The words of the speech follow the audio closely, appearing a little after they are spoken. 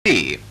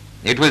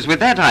It was with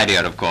that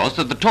idea, of course,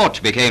 that the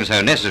torch became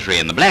so necessary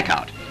in the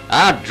blackout.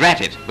 Ah,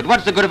 drat it, but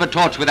what's the good of a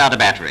torch without a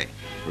battery?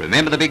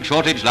 Remember the big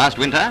shortage last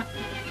winter?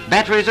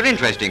 Batteries are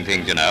interesting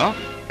things, you know,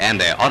 and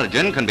their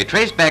origin can be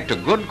traced back to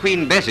good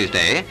Queen Bessie's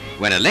day,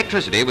 when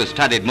electricity was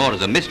studied more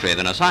as a mystery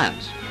than a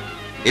science.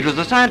 It was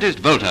the scientist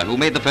Volta who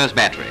made the first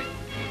battery.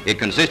 It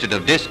consisted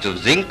of discs of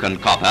zinc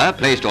and copper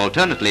placed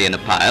alternately in a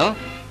pile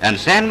and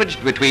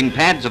sandwiched between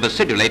pads of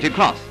acidulated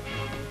cloth.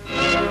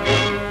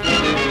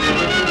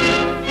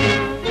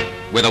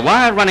 With a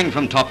wire running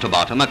from top to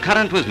bottom, a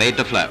current was made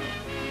to flow.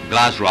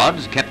 Glass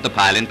rods kept the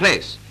pile in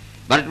place,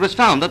 but it was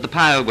found that the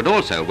pile would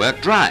also work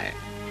dry.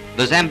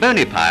 The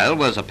Zamboni pile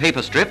was a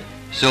paper strip,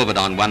 silvered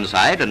on one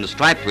side and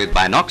striped with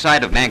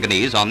binoxide of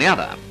manganese on the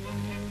other.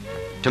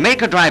 To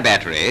make a dry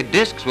battery,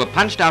 discs were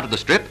punched out of the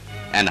strip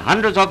and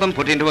hundreds of them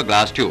put into a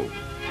glass tube.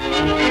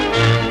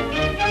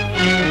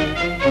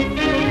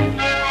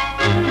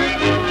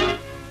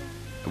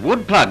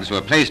 Wood plugs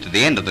were placed at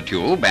the end of the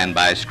tube, and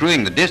by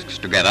screwing the discs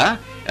together,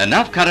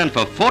 enough current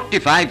for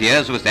 45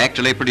 years was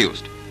actually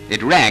produced.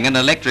 It rang an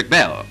electric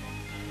bell.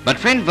 But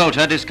friend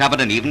Volta discovered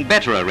an even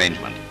better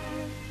arrangement.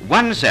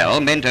 One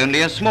cell meant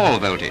only a small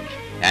voltage,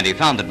 and he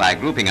found that by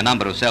grouping a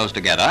number of cells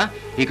together,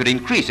 he could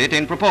increase it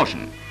in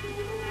proportion.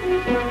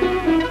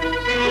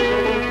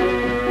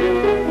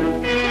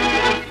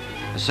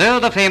 So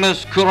the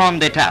famous couronne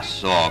de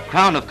tasse, or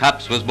crown of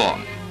cups, was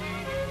born.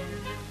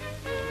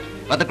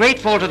 But the great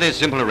fault of this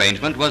simple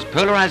arrangement was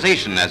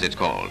polarization, as it's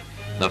called,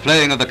 the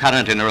flowing of the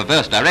current in a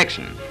reverse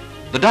direction.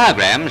 The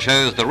diagram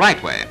shows the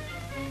right way.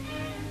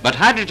 But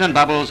hydrogen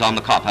bubbles on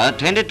the copper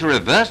tended to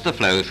reverse the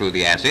flow through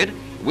the acid,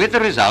 with the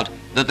result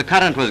that the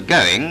current was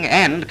going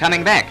and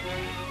coming back.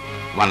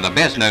 One of the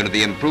best known of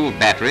the improved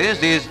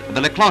batteries is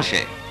the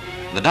Leclanché.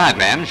 The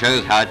diagram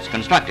shows how it's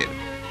constructed.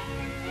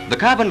 The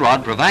carbon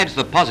rod provides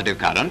the positive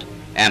current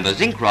and the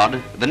zinc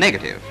rod the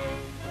negative.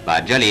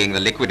 By jellying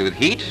the liquid with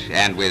heat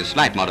and with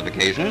slight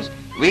modifications,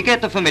 we get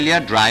the familiar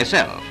dry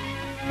cell.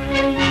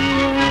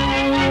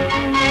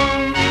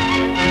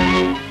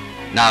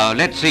 Now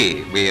let's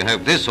see, we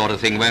hope this sort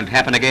of thing won't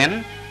happen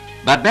again,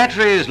 but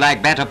batteries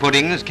like batter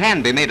puddings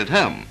can be made at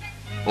home.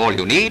 All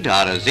you need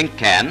are a zinc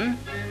can,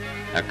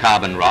 a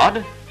carbon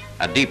rod,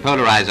 a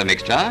depolarizer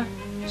mixture,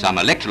 some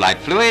electrolyte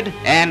fluid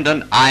and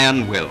an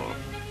iron will.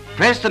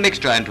 Press the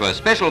mixture into a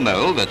special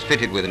mold that's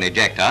fitted with an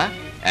ejector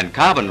and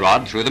carbon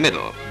rod through the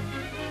middle.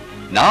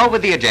 Now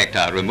with the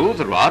ejector, remove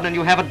the rod and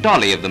you have a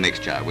dolly of the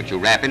mixture, which you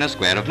wrap in a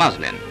square of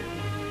muslin.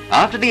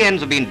 After the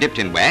ends have been dipped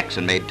in wax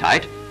and made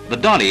tight, the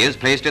dolly is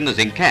placed in the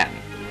zinc can.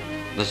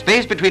 The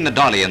space between the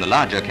dolly and the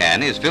larger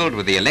can is filled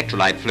with the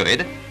electrolyte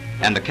fluid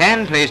and the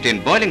can placed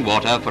in boiling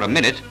water for a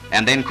minute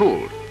and then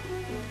cooled.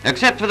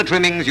 Except for the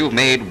trimmings, you've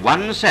made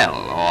one cell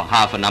or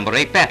half a number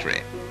 8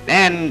 battery.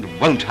 And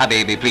won't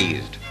hubby be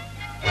pleased?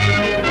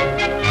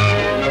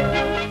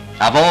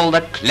 Of all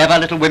the clever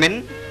little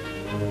women?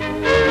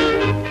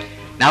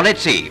 Now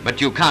let's see,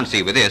 but you can't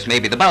see with this,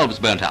 maybe the bulb's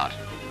burnt out.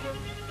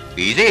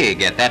 Easy,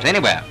 get that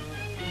anywhere.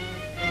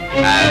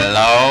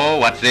 Hello,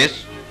 what's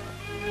this?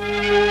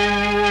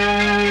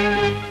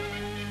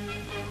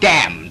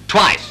 Damn,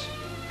 twice.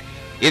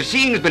 If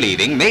seeing's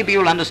believing, maybe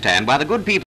you'll understand why the good people